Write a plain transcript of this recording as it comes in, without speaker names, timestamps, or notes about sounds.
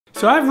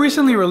So I've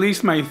recently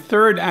released my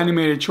third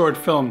animated short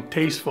film,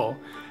 Tasteful,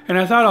 and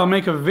I thought I'll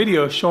make a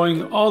video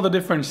showing all the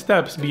different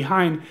steps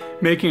behind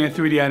making a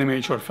 3D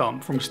animated short film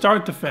from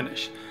start to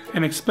finish,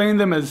 and explain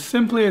them as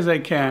simply as I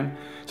can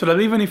so that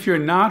even if you're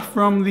not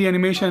from the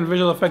animation and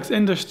visual effects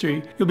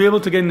industry, you'll be able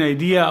to get an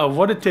idea of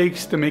what it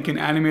takes to make an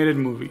animated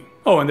movie.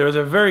 Oh, and there's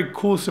a very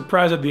cool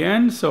surprise at the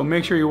end, so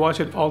make sure you watch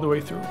it all the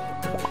way through.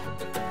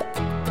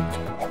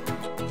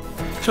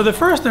 So the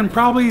first and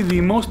probably the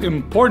most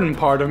important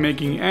part of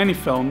making any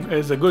film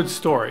is a good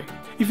story.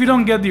 If you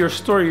don't get your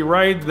story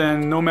right,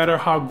 then no matter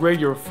how great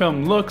your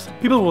film looks,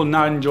 people will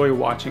not enjoy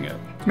watching it.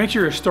 Make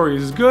sure your story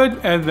is good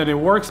and that it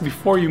works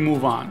before you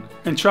move on.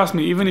 And trust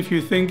me, even if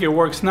you think it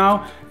works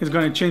now, it's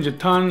going to change a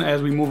ton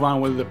as we move on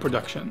with the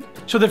production.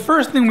 So the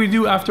first thing we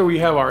do after we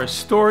have our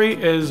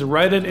story is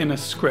write it in a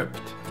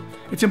script.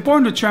 It's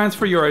important to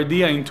transfer your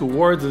idea into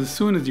words as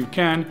soon as you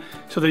can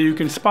so that you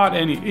can spot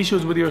any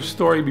issues with your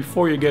story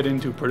before you get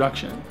into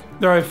production.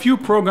 There are a few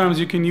programs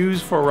you can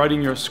use for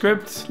writing your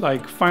scripts,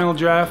 like Final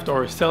Draft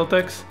or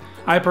Celtx.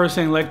 I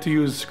personally like to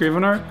use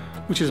Scrivener,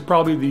 which is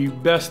probably the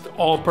best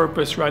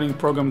all-purpose writing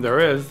program there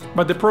is,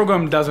 but the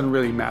program doesn't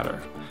really matter.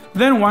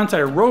 Then once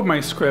I wrote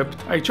my script,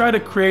 I try to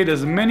create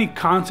as many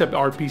concept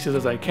art pieces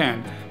as I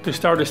can to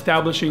start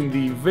establishing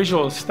the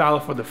visual style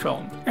for the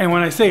film. And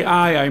when I say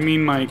I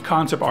mean my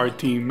concept art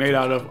team made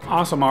out of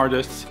awesome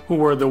artists who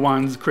were the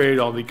ones who created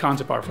all the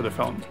concept art for the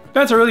film.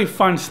 That's a really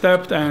fun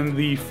step and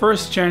the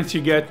first chance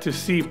you get to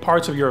see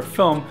parts of your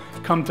film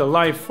come to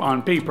life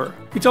on paper.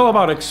 It's all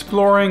about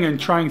exploring and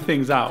trying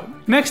things out.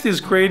 Next is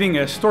creating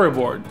a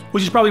storyboard,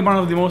 which is probably one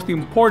of the most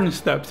important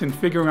steps in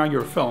figuring out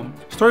your film.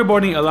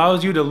 Storyboarding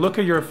allows you to look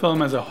at your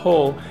film as a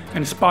whole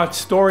and spot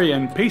story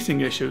and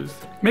pacing issues.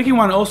 Making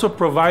one also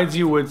provides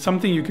you with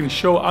something you can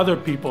show other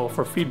people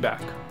for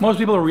feedback. Most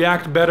people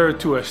react better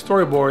to a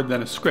storyboard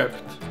than a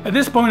script. At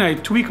this point, I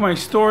tweak my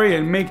story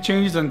and make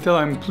changes until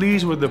I'm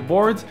pleased with the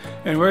boards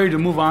and ready to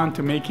move on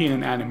to making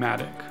an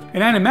animatic.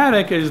 An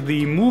animatic is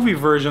the movie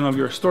version of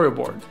your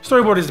storyboard.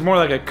 Storyboard is more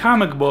like a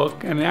comic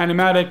book and an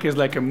animatic is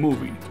like a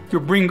movie. You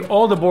bring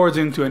all the boards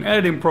into an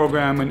editing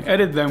program and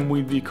edit them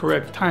with the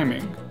correct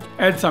timing.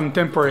 Add some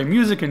temporary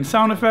music and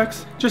sound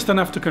effects, just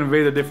enough to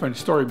convey the different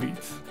story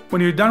beats.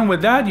 When you're done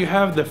with that, you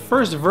have the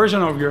first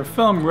version of your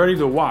film ready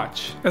to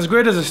watch. As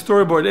great as a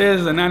storyboard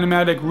is, an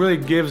animatic really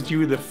gives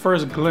you the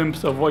first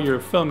glimpse of what your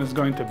film is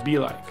going to be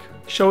like.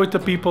 Show it to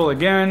people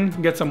again,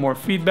 get some more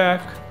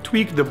feedback,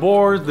 tweak the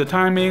boards, the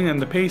timing,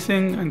 and the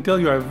pacing until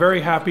you are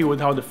very happy with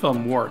how the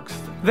film works.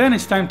 Then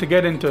it's time to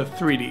get into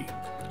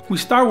 3D. We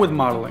start with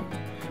modeling,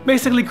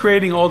 basically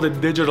creating all the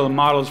digital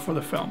models for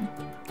the film.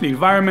 The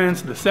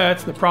environments, the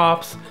sets, the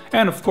props,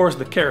 and of course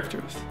the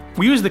characters.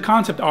 We use the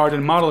concept art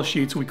and model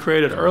sheets we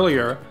created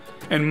earlier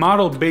and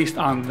model based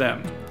on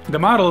them. The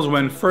models,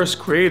 when first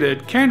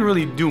created, can't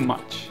really do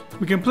much.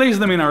 We can place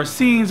them in our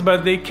scenes,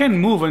 but they can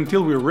move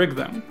until we rig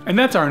them. And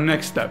that's our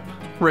next step,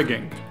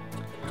 rigging.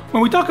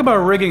 When we talk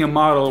about rigging a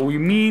model, we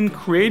mean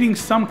creating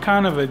some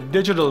kind of a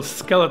digital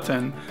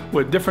skeleton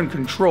with different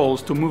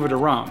controls to move it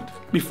around.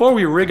 Before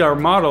we rig our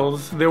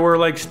models, they were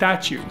like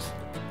statues.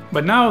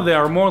 But now they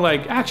are more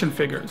like action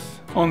figures,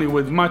 only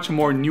with much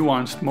more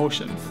nuanced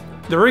motions.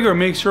 The rigger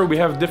makes sure we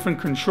have different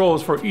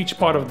controls for each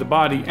part of the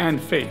body and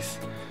face,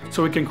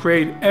 so we can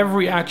create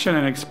every action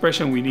and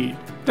expression we need.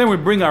 Then we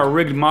bring our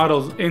rigged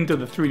models into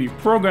the 3D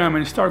program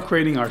and start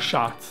creating our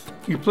shots.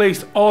 We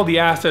place all the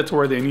assets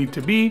where they need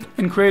to be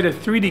and create a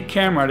 3D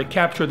camera to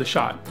capture the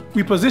shot.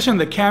 We position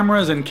the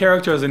cameras and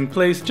characters in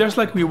place just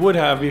like we would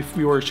have if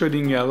we were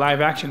shooting a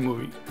live action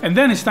movie. And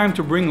then it's time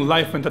to bring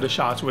life into the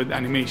shots with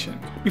animation.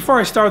 Before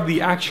I start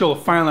the actual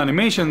final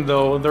animation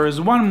though, there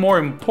is one more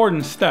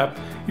important step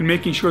in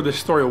making sure the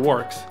story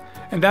works,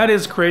 and that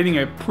is creating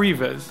a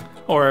previs,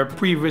 or a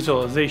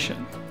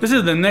pre-visualization. This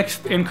is the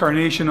next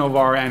incarnation of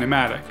our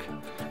animatic,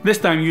 this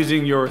time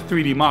using your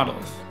 3D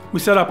models. We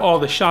set up all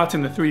the shots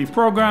in the 3D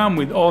program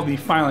with all the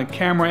final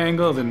camera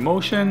angles in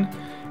motion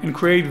and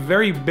create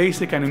very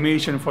basic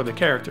animation for the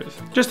characters,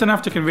 just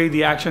enough to convey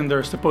the action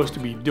they're supposed to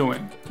be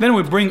doing. Then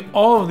we bring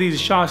all of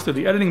these shots to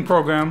the editing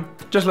program,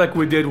 just like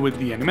we did with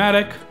the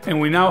animatic, and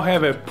we now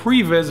have a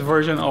previs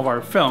version of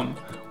our film,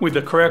 with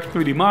the correct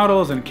 3D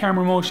models and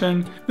camera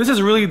motion. This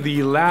is really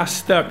the last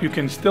step you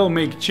can still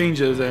make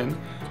changes in,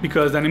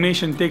 because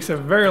animation takes a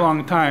very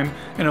long time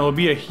and it will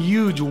be a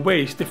huge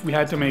waste if we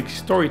had to make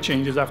story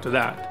changes after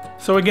that.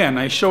 So again,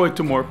 I show it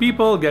to more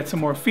people, get some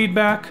more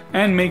feedback,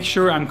 and make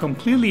sure I'm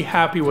completely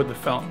happy with the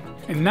film.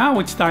 And now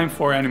it's time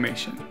for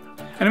animation.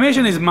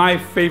 Animation is my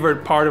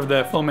favorite part of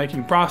the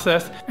filmmaking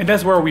process, and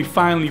that's where we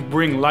finally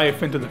bring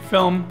life into the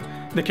film.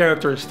 The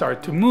characters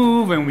start to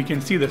move and we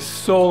can see the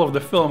soul of the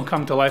film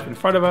come to life in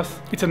front of us.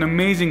 It's an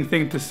amazing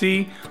thing to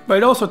see, but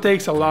it also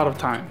takes a lot of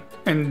time.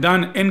 And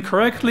done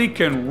incorrectly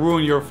can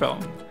ruin your film.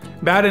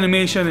 Bad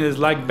animation is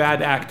like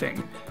bad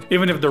acting.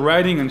 Even if the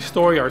writing and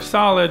story are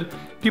solid,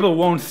 People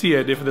won't see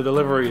it if the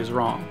delivery is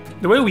wrong.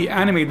 The way we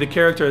animate the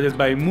characters is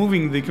by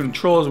moving the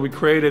controls we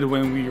created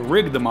when we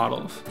rigged the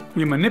models.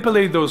 We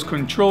manipulate those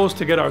controls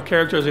to get our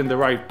characters in the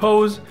right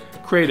pose,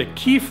 create a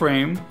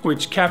keyframe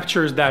which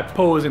captures that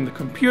pose in the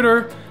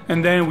computer,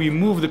 and then we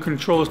move the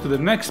controls to the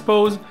next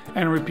pose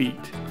and repeat.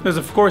 There's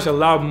of course a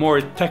lot more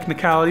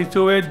technicality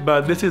to it,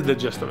 but this is the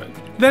gist of it.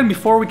 Then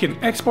before we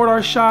can export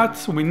our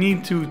shots, we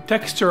need to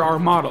texture our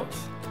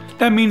models.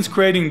 That means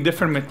creating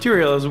different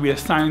materials we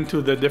assign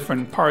to the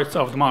different parts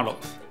of the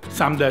models.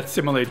 Some that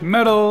simulate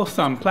metal,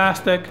 some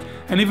plastic,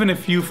 and even a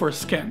few for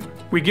skin.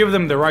 We give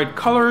them the right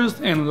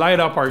colors and light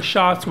up our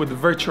shots with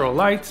virtual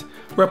lights,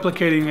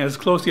 replicating as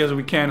closely as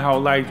we can how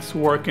lights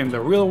work in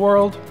the real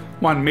world.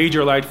 One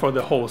major light for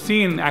the whole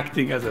scene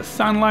acting as a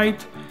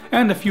sunlight,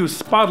 and a few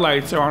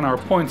spotlights are on our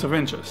points of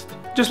interest,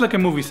 just like a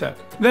movie set.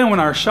 Then when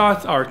our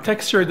shots are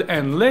textured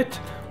and lit,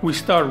 we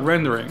start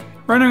rendering.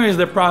 Rendering is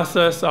the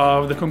process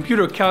of the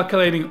computer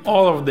calculating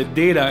all of the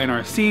data in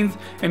our scenes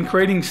and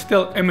creating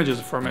still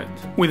images from it.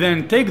 We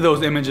then take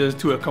those images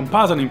to a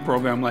compositing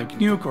program like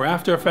Nuke or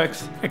After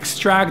Effects,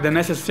 extract the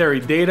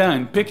necessary data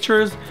and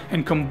pictures,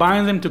 and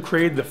combine them to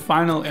create the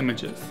final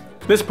images.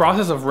 This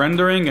process of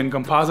rendering and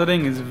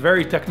compositing is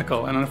very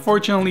technical and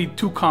unfortunately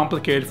too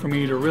complicated for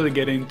me to really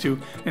get into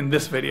in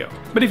this video.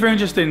 But if you're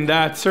interested in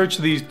that, search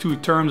these two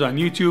terms on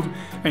YouTube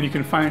and you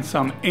can find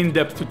some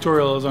in-depth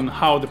tutorials on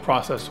how the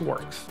process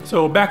works.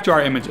 So back to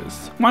our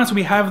images. Once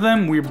we have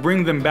them, we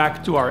bring them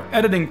back to our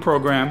editing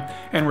program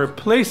and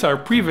replace our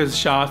Previs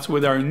shots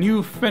with our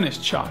new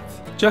finished shots.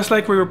 Just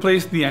like we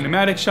replaced the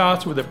animatic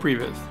shots with the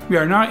Previs. We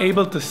are now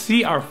able to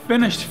see our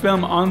finished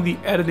film on the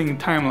editing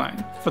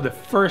timeline for the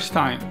first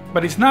time.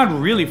 But it's not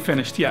really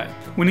finished yet.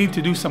 We need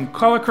to do some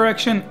color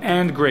correction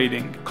and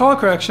grading. Color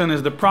correction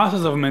is the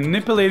process of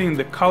manipulating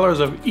the colors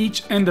of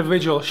each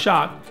individual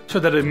shot so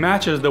that it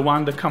matches the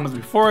one that comes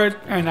before it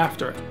and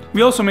after it.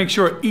 We also make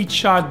sure each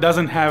shot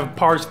doesn't have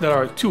parts that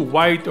are too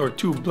white or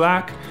too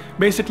black,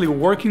 basically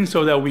working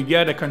so that we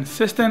get a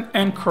consistent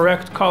and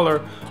correct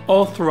color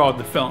all throughout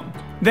the film.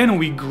 Then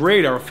we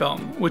grade our film,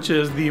 which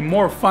is the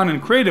more fun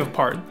and creative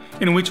part,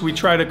 in which we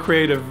try to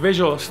create a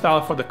visual style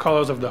for the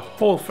colors of the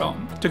whole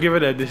film, to give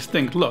it a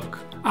distinct look.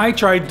 I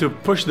tried to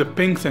push the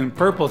pinks and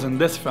purples in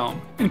this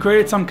film, and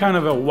created some kind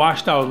of a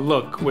washed out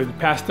look with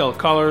pastel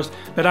colors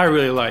that I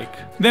really like.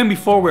 Then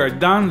before we are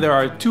done, there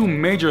are two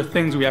major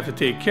things we have to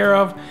take care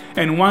of,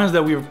 and ones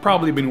that we've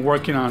probably been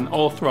working on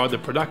all throughout the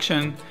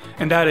production,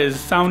 and that is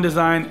sound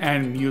design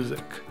and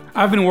music.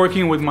 I've been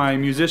working with my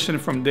musician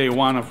from day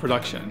one of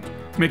production,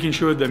 making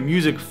sure the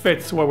music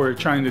fits what we're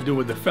trying to do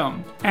with the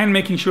film, and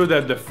making sure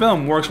that the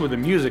film works with the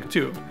music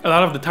too. A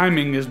lot of the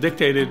timing is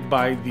dictated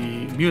by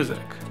the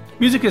music.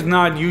 Music is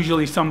not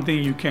usually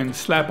something you can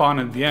slap on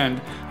at the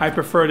end. I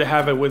prefer to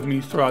have it with me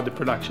throughout the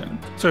production,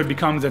 so it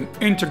becomes an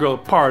integral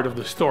part of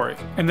the story.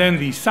 And then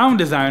the sound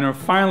designer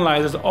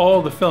finalizes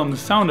all the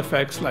film's sound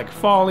effects like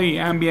Foley,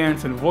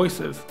 ambience, and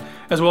voices,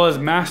 as well as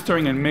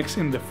mastering and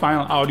mixing the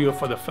final audio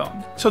for the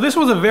film. So this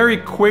was a very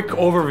quick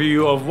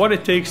overview of what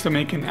it takes to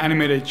make an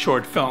animated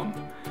short film.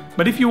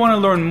 But if you want to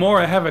learn more,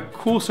 I have a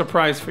cool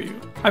surprise for you.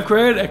 I've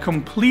created a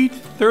complete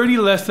 30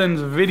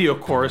 lessons video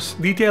course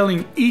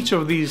detailing each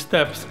of these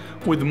steps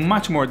with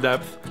much more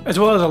depth, as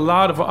well as a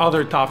lot of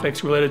other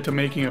topics related to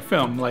making a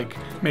film, like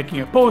making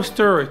a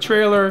poster, a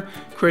trailer,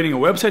 creating a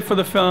website for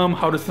the film,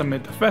 how to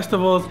submit to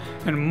festivals,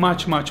 and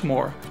much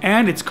more.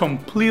 And it's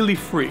completely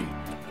free.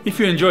 If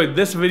you enjoyed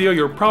this video,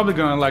 you're probably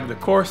gonna like the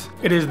course.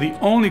 It is the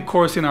only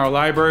course in our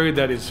library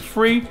that is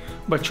free,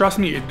 but trust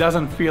me, it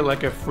doesn't feel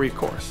like a free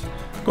course.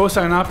 Go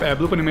sign up at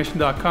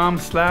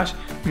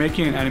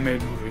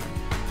bloopanimation.com/makingananimatedmovie.